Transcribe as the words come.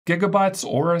Gigabyte's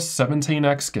Aorus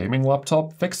 17X gaming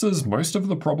laptop fixes most of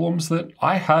the problems that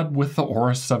I had with the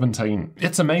Aorus 17.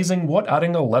 It's amazing what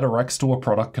adding a letter X to a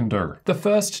product can do. The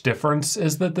first difference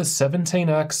is that the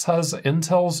 17X has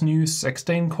Intel's new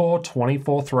 16-core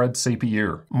 24-thread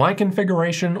CPU. My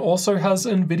configuration also has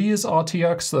Nvidia's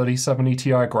RTX 3070 Ti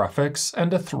graphics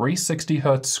and a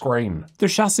 360Hz screen. The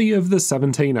chassis of the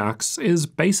 17X is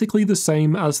basically the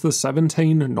same as the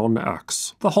 17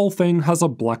 non-X. The whole thing has a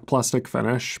black plastic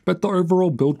finish, but the overall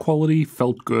build quality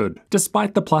felt good.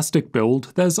 Despite the plastic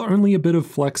build, there's only a bit of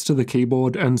flex to the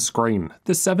keyboard and screen.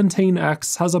 The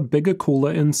 17X has a bigger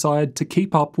cooler inside to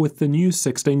keep up with the new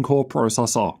 16-core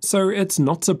processor, so it's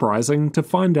not surprising to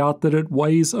find out that it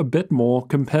weighs a bit more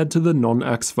compared to the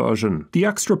non-X version. The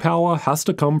extra power has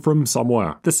to come from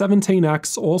somewhere. The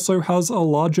 17X also has a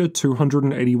larger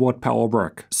 280-watt power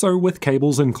brick, so with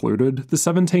cables included, the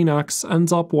 17X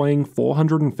ends up weighing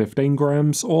 415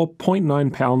 grams or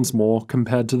 0.9 pounds more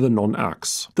compared to the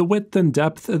non-X. The width and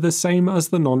depth are the same as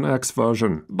the non-X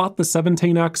version, but the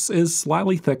 17X is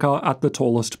slightly thicker at the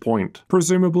tallest point,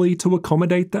 presumably to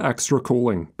accommodate the extra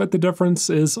cooling, but the difference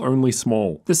is only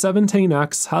small. The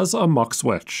 17X has a MUX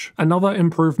switch, another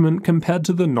improvement compared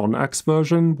to the non-X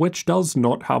version, which does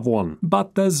not have one,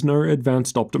 but there's no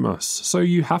advanced Optimus, so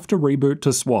you have to reboot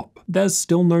to swap. There's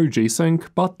still no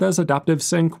G-Sync, but there's adaptive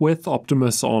sync with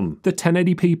Optimus on. The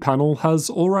 1080p panel has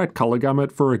alright color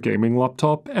gamut for a gaming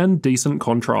laptop and decent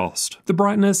contrast. The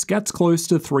brightness gets close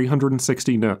to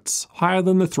 360 nits, higher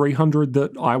than the 300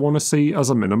 that I want to see as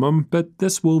a minimum, but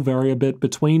this will vary a bit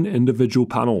between individual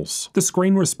panels. The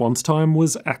screen response time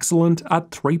was excellent at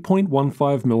 3.15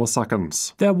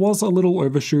 milliseconds. There was a little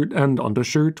overshoot and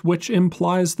undershoot, which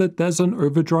implies that there's an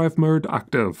overdrive mode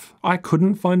active. I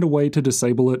couldn't find a way to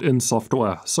disable it in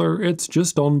software, so it's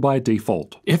just on by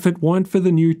default. If it weren't for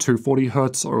the new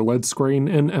 240Hz OLED screen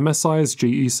in MSI's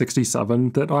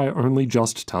GE67 that I only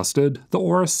just tested, the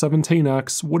Aorus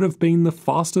 17X would have been the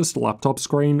fastest laptop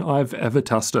screen I've ever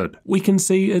tested. We can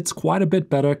see it's quite a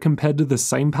bit better compared to the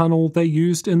same panel they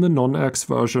used in the non-X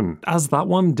version, as that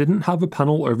one didn't have a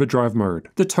panel overdrive mode.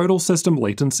 The total system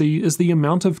latency is the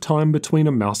amount of time between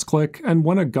a mouse click and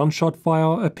when a gunshot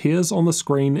fire appears on the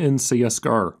screen in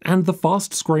CSGO, and the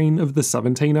fast screen of the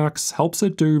 17X helps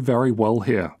it do very well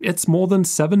here. It's more than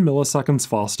 7 milliseconds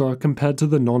faster compared to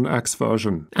the non-X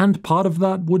version, and part of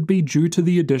that would be due to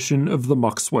the addition of the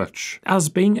MUX switch, as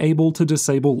being able to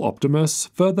disable Optimus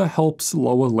further helps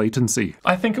lower latency.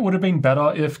 I think it would have been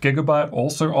better if Gigabyte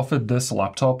also offered this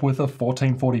laptop with a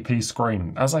 1440p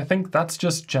screen, as I think that's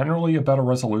just generally a better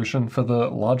resolution for the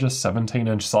largest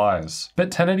 17-inch size.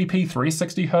 But 1080p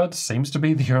 360Hz seems to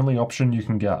be the only option you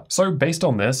can get. So based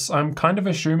on this, I'm kind of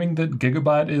assuming that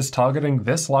Gigabyte is targeting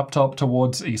this laptop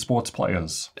towards eSports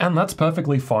players. And that's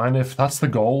perfectly fine if that's the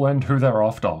goal and who they're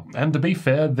after. And to be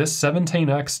fair, this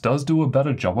 17X does do a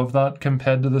better job of that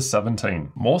compared to the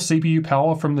 17. More CPU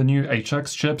power from the new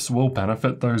HX chips will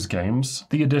benefit those games.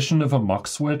 The addition of a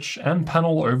MUX switch and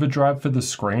panel overdrive for the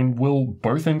screen will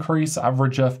both increase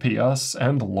average FPS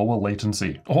and lower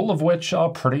latency, all of which are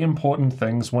pretty important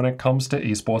things when it comes to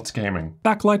esports gaming.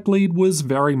 Backlight bleed was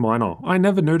very minor. I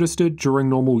never noticed it during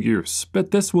normal use,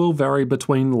 but this will vary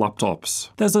between laptops.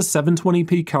 There's a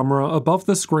 720p camera above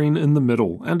the screen in the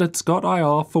middle, and it's got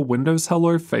IR for Windows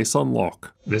Hello Face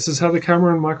Unlock. This is how the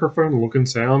camera and microphone look and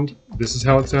sound. This is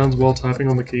how it sounds while typing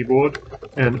on the keyboard.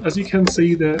 And as you can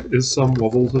see, there is some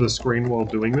wobble to the screen while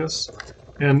doing this.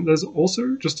 And there's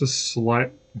also just a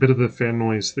slight bit of the fan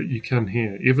noise that you can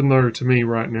hear, even though to me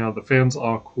right now the fans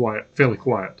are fairly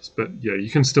quiet. But yeah, you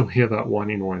can still hear that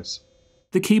whiny noise.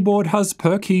 The keyboard has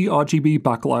per-key RGB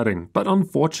backlighting, but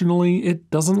unfortunately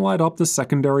it doesn't light up the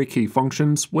secondary key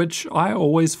functions, which I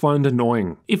always find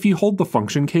annoying. If you hold the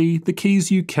function key, the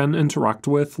keys you can interact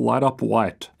with light up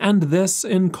white, and this,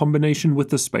 in combination with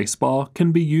the spacebar,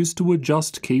 can be used to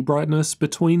adjust key brightness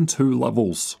between two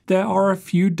levels. There are a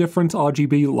few different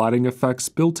RGB lighting effects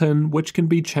built in which can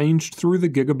be changed through the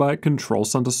Gigabyte Control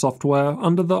Center software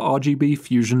under the RGB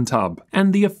Fusion tab,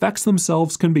 and the effects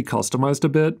themselves can be customized a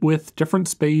bit with different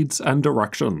speeds and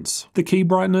directions. The key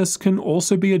brightness can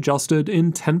also be adjusted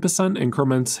in 10%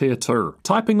 increments here too.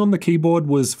 Typing on the keyboard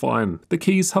was fine. The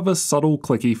keys have a subtle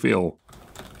clicky feel.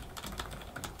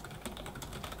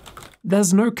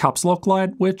 There's no caps lock light,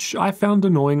 which I found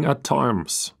annoying at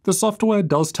times. The software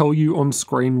does tell you on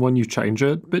screen when you change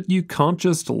it, but you can't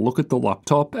just look at the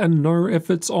laptop and know if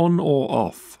it's on or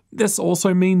off. This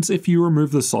also means if you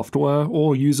remove the software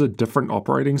or use a different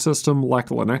operating system like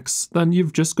Linux, then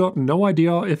you've just got no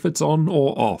idea if it's on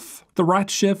or off. The The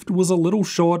right shift was a little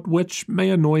short, which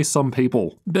may annoy some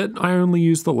people, but I only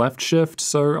use the left shift,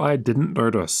 so I didn't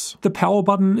notice. The power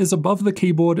button is above the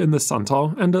keyboard in the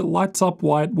center, and it lights up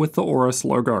white with the Aorus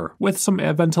logo, with some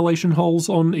air ventilation holes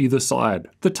on either side.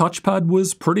 The touchpad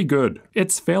was pretty good.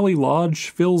 It's fairly large,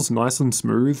 feels nice and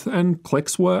smooth, and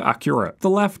clicks were accurate.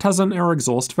 The left has an air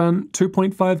exhaust vent,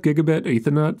 2.5 gigabit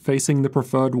Ethernet facing the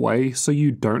preferred way, so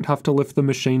you don't have to lift the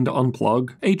machine to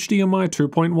unplug, HDMI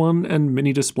 2.1 and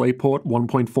mini DisplayPort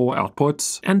 1.4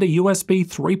 outputs, and a USB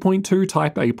 3.2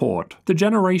 Type-A port. The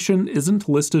generation isn't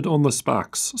listed on the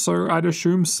specs, so I'd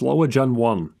assume slower Gen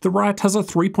 1. The right has a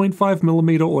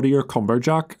 3.5mm audio combo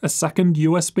jack, a second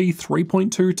USB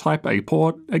 3.2 Type-A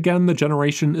port, again the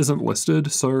generation isn't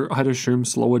listed, so I'd assume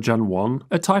slower Gen 1,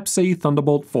 a Type-C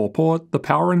Thunderbolt 4 port, the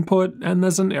power input, and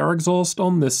there's an air exhaust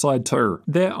on this side too.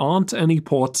 There aren't any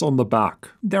ports on the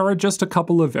back. There are just a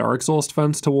couple of air exhaust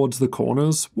vents towards the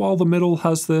corners, while the middle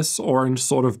has this orange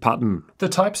sort of pattern. The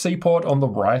Type-C port on the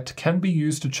right can be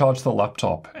used to charge the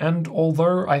laptop, and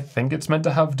although I think it's meant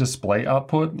to have display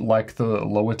output like the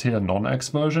lower tier non-X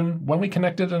version, when we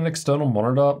connected an external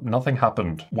monitor, nothing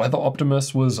happened, whether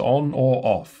Optimus was on or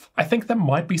off. I think there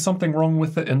might be something wrong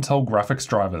with the Intel graphics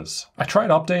drivers. I tried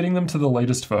updating them to the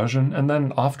latest version, and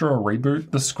then after a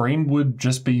reboot, the screen would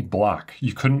just be black.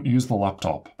 You couldn't use the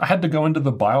laptop. I had to go into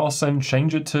the BIOS and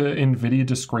change it to NVIDIA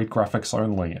discrete graphics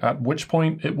only, at which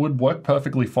point it would work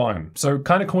perfectly fine. So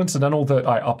kinda coincidental that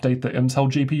I update the Intel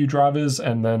GPU drivers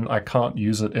and then I can't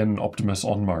use it in Optimus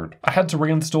on mode. I had to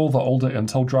reinstall the older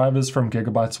Intel drivers from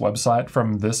Gigabyte's website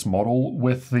from this model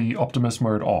with the Optimus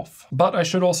mode off. But I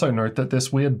should also note that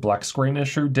this weird black screen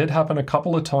issue did happen a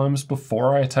couple of times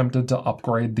before I attempted to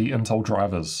upgrade the Intel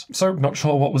drivers. So not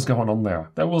sure what was going on there.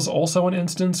 There was also an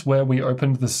instance where we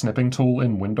opened the snipping tool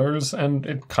in Windows and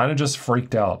it kinda just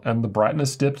freaked out and the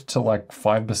brightness dipped to like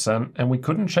 5% and we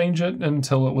couldn't change it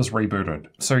until it was rebooted.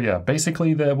 So yeah,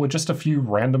 basically there were just a few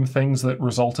random things that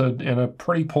resulted in a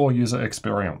pretty poor user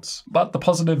experience. But the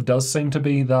positive does seem to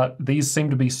be that these seem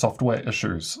to be software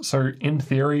issues, so in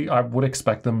theory I would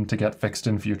expect them to get fixed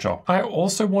in future. I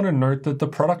also want to note that the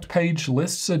product page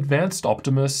lists Advanced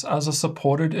Optimus as a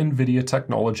supported NVIDIA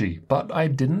technology, but I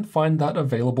didn't find that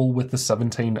available with the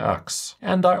 17X.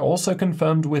 And I also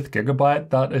confirmed with Gigabyte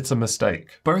that it's a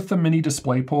mistake. Both the mini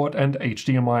DisplayPort and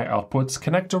HDMI outputs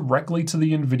connect directly to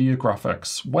the NVIDIA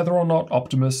graphics, whether or not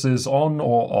Optimus is on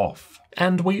or off.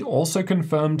 And we also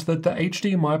confirmed that the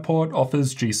HDMI port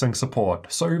offers G-Sync support,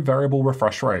 so variable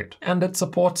refresh rate, and it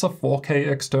supports a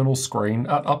 4K external screen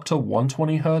at up to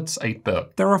 120Hz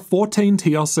 8-bit. There are 14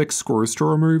 TR6 screws to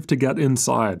remove to get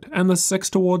inside, and the 6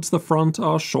 towards the front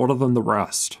are shorter than the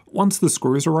rest. Once the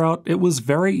screws are out, it was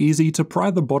very easy to pry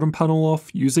the bottom panel off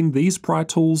using these pry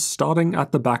tools starting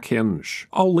at the back hinge.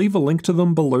 I'll leave a link to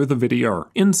them below the video.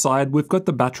 Inside, we've got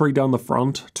the battery down the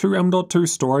front, 2 M.2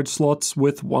 storage slots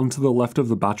with one to the left of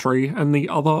the battery and the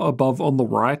other above on the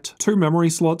right, 2 memory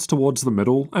slots towards the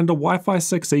middle, and a Wi-Fi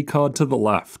 6E card to the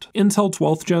left. Intel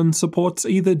 12th Gen supports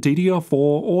either DDR4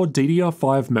 or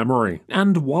DDR5 memory,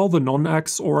 and while the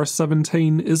non-X Aorus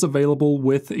 17 is available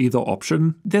with either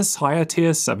option, this higher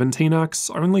tier 17X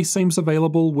only seems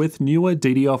available with newer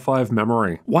DDR5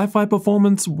 memory. Wi-Fi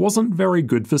performance wasn't very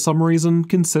good for some reason,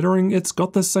 considering it's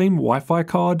got the same Wi-Fi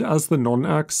card as the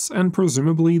non-X and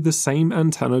presumably the same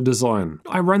antenna design.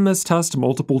 I ran this test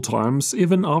multiple times,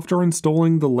 even after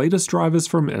installing the latest drivers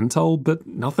from Intel, but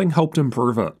nothing helped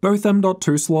improve it. Both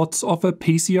M.2 slots offer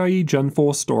PCIe Gen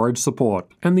 4 storage support,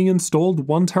 and the installed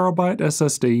 1TB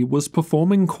SSD was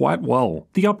performing quite well.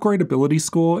 The upgradability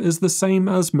score is the same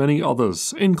as many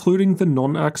others, including the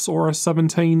non-X Aorus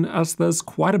 17, as there's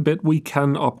quite a bit we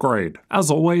can upgrade. As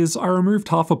always, I removed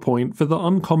half a point for the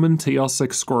uncommon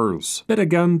TR6 screws, but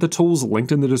again, the tools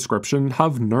linked in the description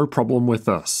have no problem with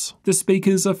this. The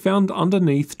speakers are found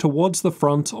underneath towards the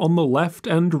front on the left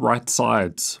and right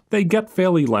sides. They get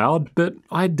fairly loud, but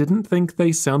I didn't think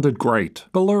they sounded great.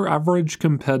 Below average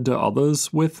compared to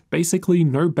others, with basically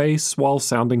no bass while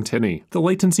sounding tinny. The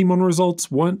Latencymon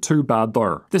results weren't too bad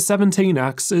though. The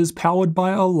 17X is powered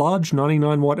by a large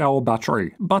 99Wh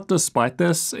battery, but despite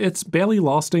this, it's barely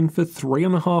lasting for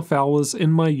 3.5 hours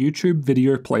in my YouTube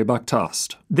video playback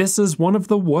test. This is one of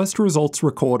the worst results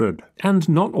recorded, and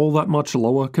not all that much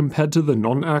lower compared to the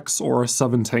non-X MUX Aorus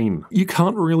 17. You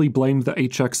can't really blame the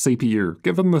HX CPU,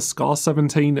 given the SCAR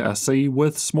 17 SE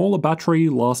with smaller battery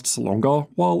lasts longer,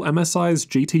 while MSI's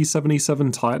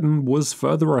GT77 Titan was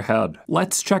further ahead.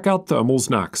 Let's check out thermals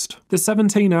next. The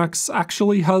 17X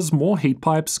actually has more heat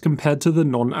pipes compared to the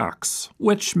non-X,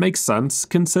 which makes sense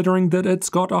considering that it's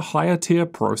got a higher tier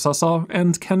processor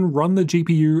and can run the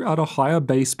GPU at a higher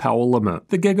base power limit.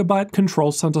 The Gigabyte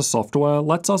Control Center software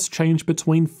lets us change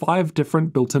between 5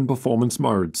 different built-in performance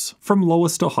modes. From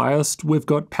lowest to highest, we've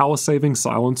got power saving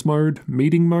silence mode,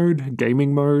 meeting mode,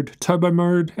 gaming mode, turbo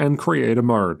mode, and creator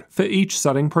mode. For each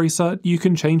setting preset, you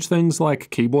can change things like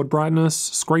keyboard brightness,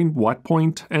 screen white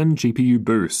point, and GPU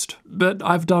boost. But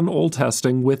I've done all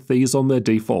testing with these on their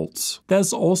defaults.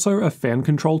 There's also a fan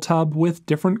control tab with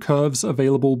different curves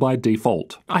available by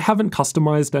default. I haven't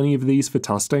customized any of these for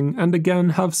testing, and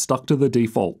again have stuck to the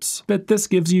defaults. But this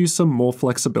gives you some more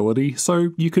flexibility, so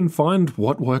you can find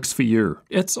what works for you.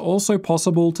 It's also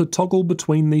possible to toggle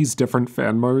between these different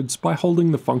fan modes by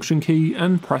holding the function key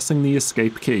and pressing the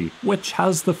escape key, which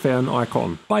has the fan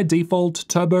icon. By default,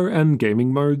 turbo and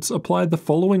gaming modes apply the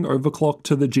following overclock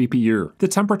to the GPU. The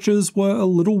temperatures were a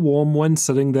little warm when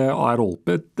sitting there idle,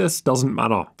 but this doesn't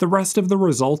matter. The rest of the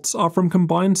results are from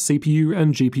combined CPU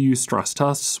and GPU stress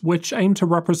tests, which aim to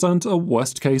represent a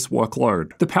worst-case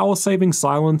workload. The power-saving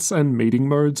silence and meeting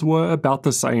modes were about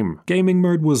the same. Gaming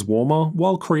mode was warmer,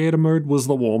 while creator mode was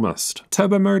the warmest.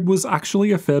 Turbo mode was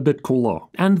actually a fair bit cooler,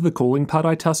 and the cooling pad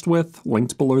I test with,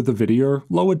 linked below the video,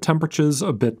 lowered temperatures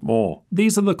a bit more.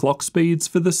 These are the clock speeds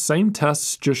for the same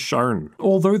tests just shown.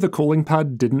 Although the cooling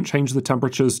pad didn't change the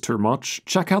temperatures too much,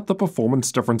 check out the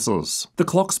performance differences. The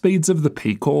clock speeds of the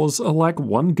P cores are like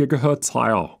 1 GHz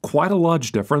higher, quite a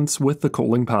large difference with the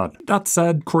cooling pad. That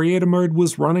said, creator mode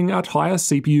was running at higher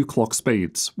CPU clock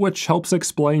speeds, which helps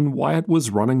explain why it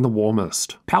was running the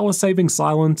warmest. Power saving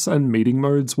silence and meeting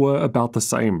modes were about the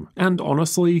same, and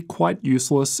honestly quite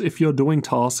useless if you're doing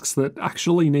tasks that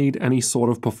actually need any sort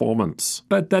of performance.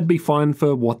 But they'd be fine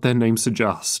for what their names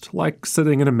suggest, like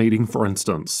sitting in a meeting for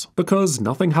instance, because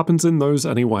nothing happens in those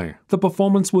anyway. The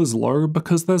performance was low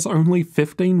because there's only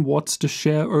 15 watts to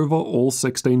share over all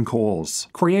 16 cores.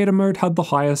 Creator mode had the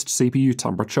highest CPU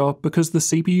temperature because the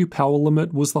CPU power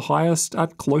limit was the highest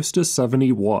at close to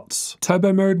 70 watts.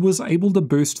 Turbo mode was able to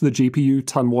boost the GPU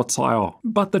 10 watts higher,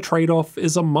 but the trade-off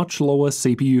is a much lower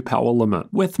CPU power limit.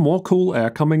 With more cool air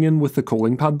coming in with the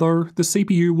cooling pad though, the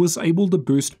CPU was able to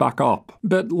boost back up,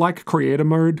 but like creator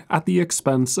mode, at the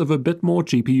expense of a bit more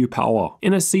GPU power.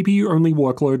 In a CPU-only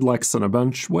workload like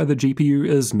Cinebench, where the GPU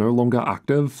is no longer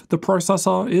active, the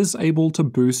processor is able to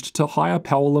boost to higher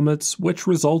power limits, which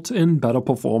result in better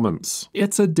performance.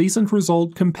 It's a decent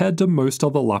result compared to most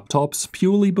other laptops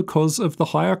purely because of the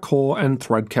higher core and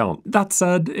thread count. That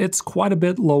said, it's quite a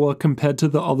bit lower compared to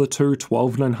the other two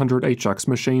 12900HX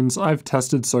machines I've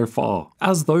tested so far,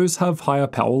 as those have higher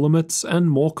power limits and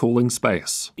more cooling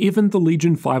space. Even the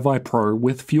Legion 5i Pro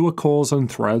with fewer cores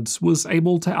and threads was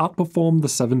able to outperform the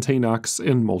 17X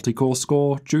in multi-core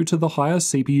score due to the higher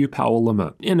CPU power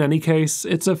limit. In any case,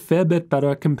 it's a fair bit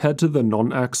better compared to the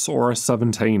non-X Aorus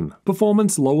 17.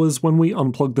 Performance lowers when we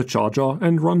unplug the charger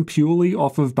and run purely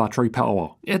off of battery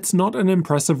power. It's not an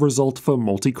impressive result for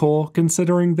multi-core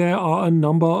considering there are a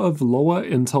number of lower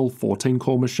Intel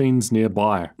 14-core machines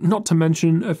nearby, not to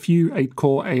mention a few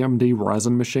 8-core AMD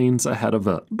Ryzen machines ahead of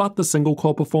it, but the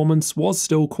single-core performance was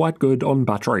still quite good on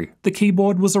battery. The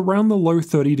keyboard was around the low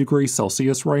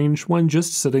 30°C range when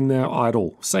just sitting there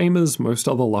idle, same as most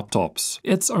other laptops.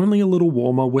 It's only a little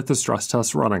warmer with the stress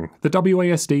test running. The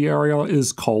WASD area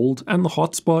is cold and the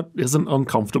hotspot isn't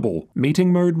uncomfortable.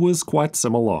 Meeting mode was quite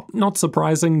similar. Not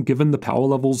surprising given the power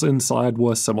levels inside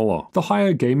were similar. The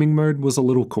higher gaming mode was a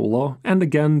little cooler, and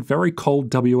again very cold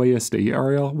WASD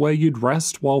area where you'd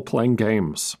rest while playing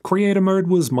games. Creator mode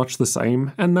was much the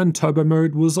same, and then turbo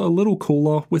mode was a little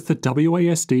cooler with the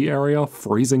WASD area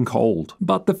freezing cold.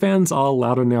 But the fans are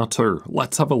louder now too.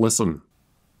 Let's have a listen.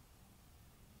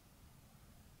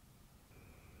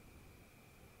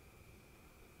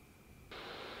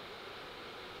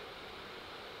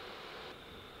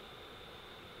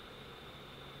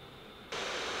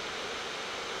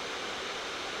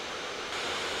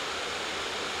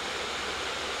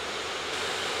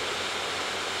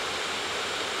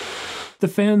 The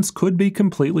fans could be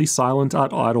completely silent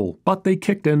at idle, but they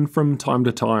kicked in from time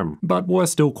to time, but were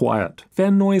still quiet.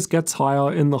 Fan noise gets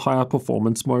higher in the higher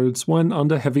performance modes when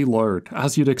under heavy load,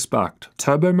 as you'd expect.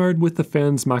 Turbo mode with the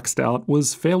fans maxed out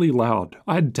was fairly loud.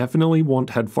 I'd definitely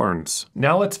want headphones.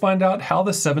 Now let's find out how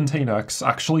the 17X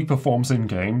actually performs in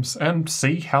games and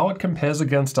see how it compares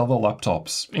against other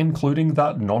laptops, including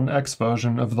that non-X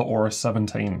version of the Aorus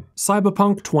 17.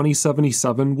 Cyberpunk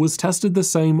 2077 was tested the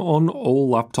same on all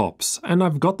laptops, and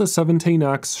I've got the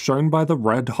 17X shown by the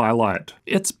red highlight.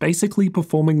 It's basically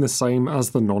performing the same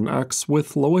as the non-X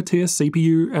with lower tier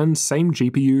CPU and same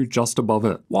GPU just above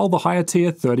it, while the higher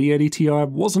tier 3080 Ti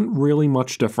wasn't really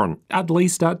much different, at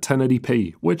least at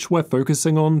 1080p, which we're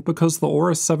focusing on because the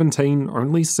Aorus 17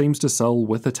 only seems to sell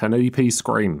with a 1080p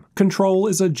screen. Control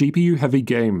is a GPU heavy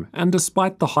game, and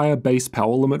despite the higher base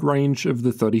power limit range of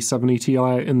the 3070 Ti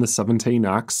in the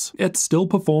 17X, it's still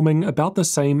performing about the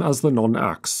same as the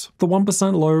non-X. The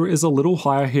 1% low is a little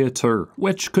higher here too,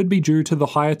 which could be due to the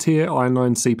higher tier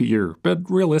i9 CPU, but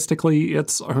realistically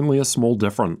it's only a small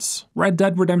difference. Red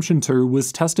Dead Redemption 2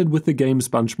 was tested with the game's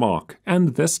benchmark,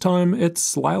 and this time it's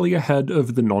slightly ahead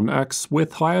of the non-X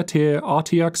with higher tier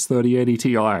RTX 3080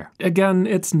 Ti. Again,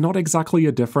 it's not exactly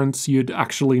a difference you'd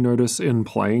actually notice in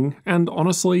playing, and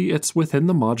honestly it's within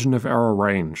the margin of error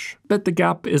range. But the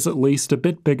gap is at least a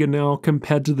bit bigger now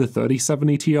compared to the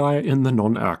 3070 Ti in the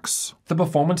non-X. The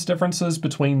performance differences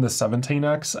between the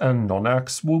 17X and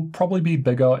non-X will probably be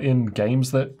bigger in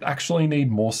games that actually need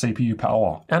more CPU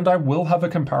power, and I will have a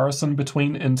comparison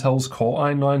between Intel's Core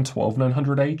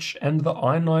i9-12900H and the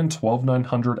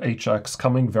i9-12900HX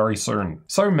coming very soon,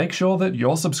 so make sure that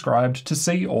you're subscribed to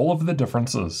see all of the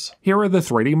differences. Here are the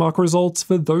 3D Mark results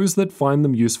for those that find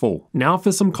them useful. Now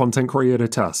for some content creator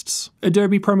tests.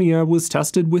 Adobe Premiere was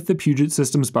tested with the Puget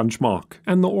Systems benchmark,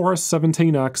 and the Aorus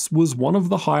 17X was one of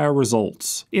the higher results.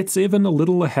 It's even a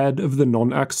little ahead of the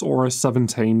non-X Aorus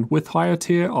 17 with higher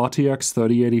tier RTX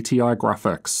 3080 Ti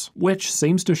graphics, which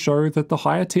seems to show that the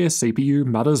higher tier CPU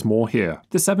matters more here.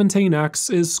 The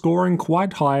 17X is scoring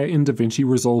quite high in DaVinci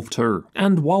Resolve 2,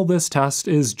 and while this test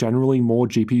is generally more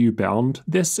GPU bound,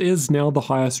 this is now the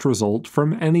highest result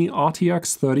from any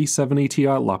RTX 3070 Ti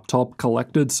laptop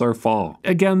collected so far.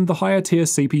 Again, the higher tier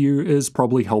CPU is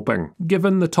probably helping,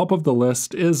 given the top of the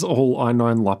list is all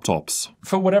i9 laptops.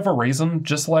 For whatever reason,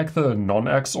 just like the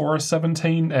non-X Aorus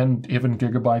 17 and even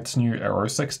Gigabyte's new Aero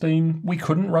 16, we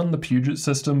couldn't run the Puget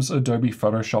Systems Adobe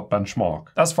Photoshop benchmark.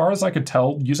 As far as I could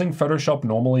tell, using Photoshop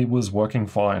normally was working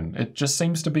fine. It just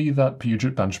seems to be that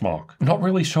Puget benchmark. Not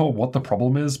really sure what the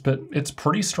problem is, but it's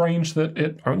pretty strange that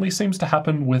it only seems to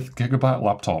happen with Gigabyte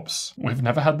laptops. We've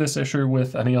never had this issue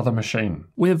with any other machine.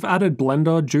 We've added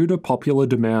Blender due to popular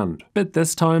demand, but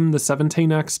this time the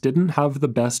 17X didn't have the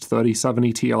best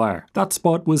 3070 Ti. That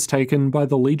spot was taken by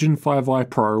the Legion 5i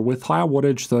Pro with higher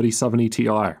wattage 3070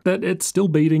 Ti, but it's still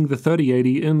beating the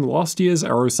 3080 in last year's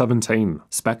Aero 17.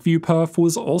 SpecView Perf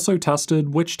was also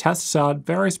tested, which tests out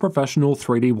various professional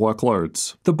 3D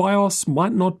workloads. The BIOS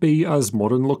might not be as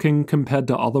modern looking compared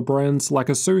to other brands like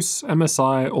Asus,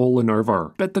 MSI, or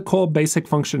Lenovo, but the core basic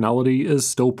functionality is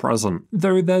still present,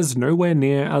 though there's nowhere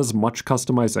near as much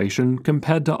customization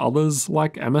compared to others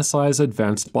like MSI's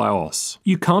advanced BIOS.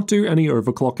 You can't do any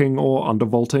overclocking or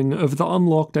undervolting of the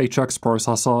unlocked HX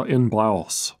processor in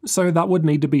BIOS, so that would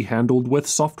need to be handled with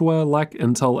software like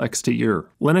Intel XTU.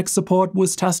 Linux support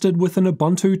was tested with an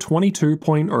Ubuntu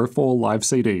 22.04 live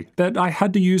CD, but I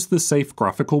had to use the safe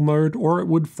graphical mode or it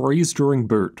would freeze during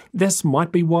boot. This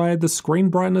might be why the screen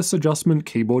brightness adjustment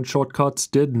keyboard shortcuts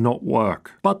did not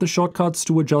work, but the shortcuts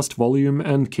to adjust volume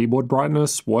and keyboard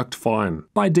brightness worked fine.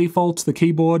 By default, the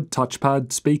keyboard,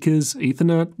 touchpad, speakers,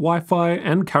 Ethernet, Wi-Fi,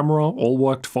 and camera all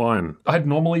worked fine. I'd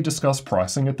normally discuss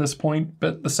pricing at this point,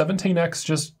 but the 17X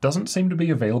just doesn't seem to be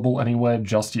available anywhere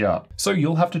just yet, so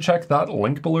you'll have to check that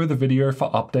link below the video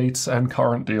for updates and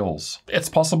current deals. It's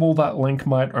possible that link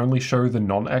might only show the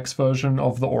non-X version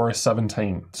of the Aorus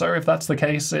 17, so if that's the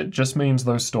case, it just means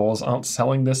those stores aren't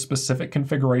selling this specific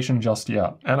configuration just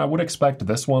yet, and I would expect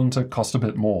this one to cost a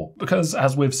bit more, because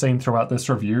as we've seen throughout this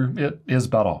review, it is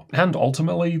better. And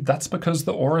ultimately, that's because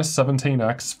the Aorus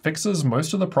 17X fixes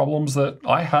most of the problems that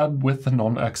I had with the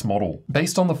non-X model.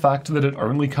 Based on the fact that it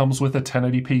only comes with a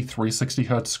 1080p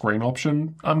 360Hz screen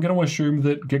option, I'm going to assume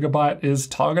that Gigabyte is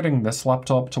targeting this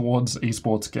laptop towards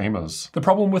eSports gamers. The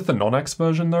problem with the non-X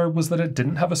version though was that it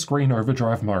didn't have a screen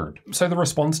overdrive mode, so the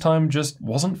response time just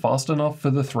wasn't fast enough for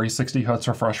the 360Hz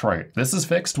refresh rate. This is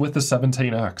fixed with the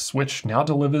 17X, which now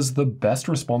delivers the best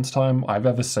response time I've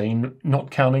ever seen,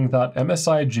 not counting that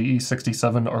MSI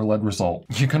GE67 OLED result.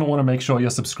 You're going to want to make sure you're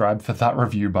subscribed for that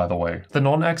review, by the way. The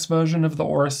non-X version of the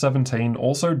Aorus 17 17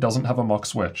 also doesn't have a MUX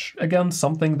switch, again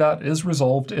something that is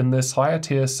resolved in this higher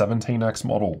tier 17X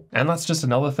model. And that's just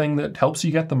another thing that helps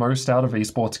you get the most out of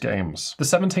esports games. The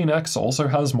 17X also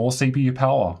has more CPU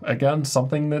power, again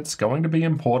something that's going to be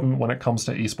important when it comes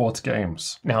to esports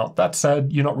games. Now that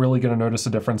said, you're not really going to notice a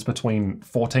difference between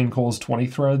 14 cores 20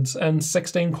 threads and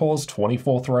 16 cores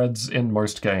 24 threads in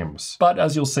most games. But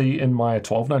as you'll see in my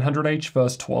 12900H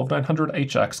versus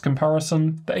 12900HX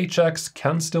comparison, the HX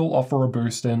can still offer a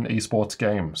boost in esports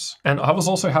games. And I was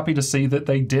also happy to see that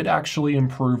they did actually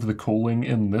improve the cooling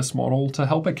in this model to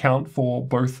help account for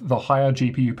both the higher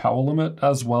GPU power limit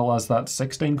as well as that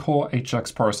 16-core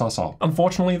HX processor.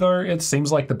 Unfortunately though, it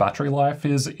seems like the battery life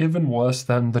is even worse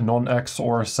than the non-X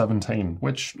Aorus 17,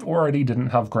 which already didn't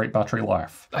have great battery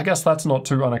life. I guess that's not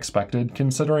too unexpected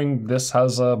considering this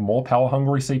has a more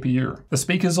power-hungry CPU. The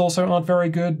speakers also aren't very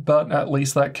good, but at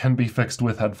least that can be fixed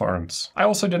with headphones. I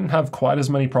also didn't have quite as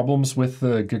many problems with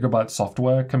the Gigabyte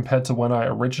software compared to when I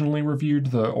originally reviewed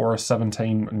the Aorus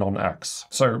 17 non-X.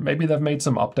 So maybe they've made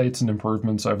some updates and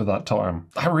improvements over that time.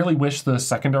 I really wish the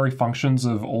secondary functions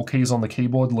of all keys on the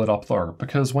keyboard lit up though,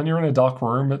 because when you're in a dark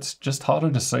room, it's just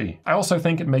harder to see. I also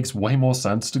think it makes way more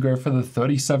sense to go for the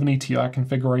 3070 Ti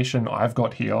configuration I've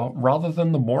got here, rather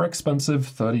than the more expensive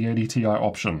 3080 Ti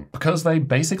option, because they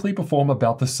basically perform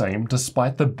about the same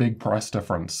despite the big price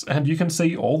difference, and you can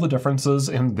see all the differences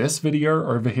in this video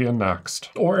over here next.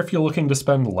 Or if you're looking to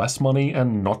spend less money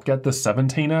and not get the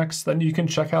 17X, then you can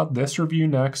check out this review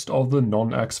next of the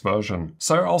non-X version.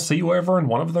 So I'll see you over in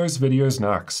one of those videos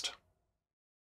next.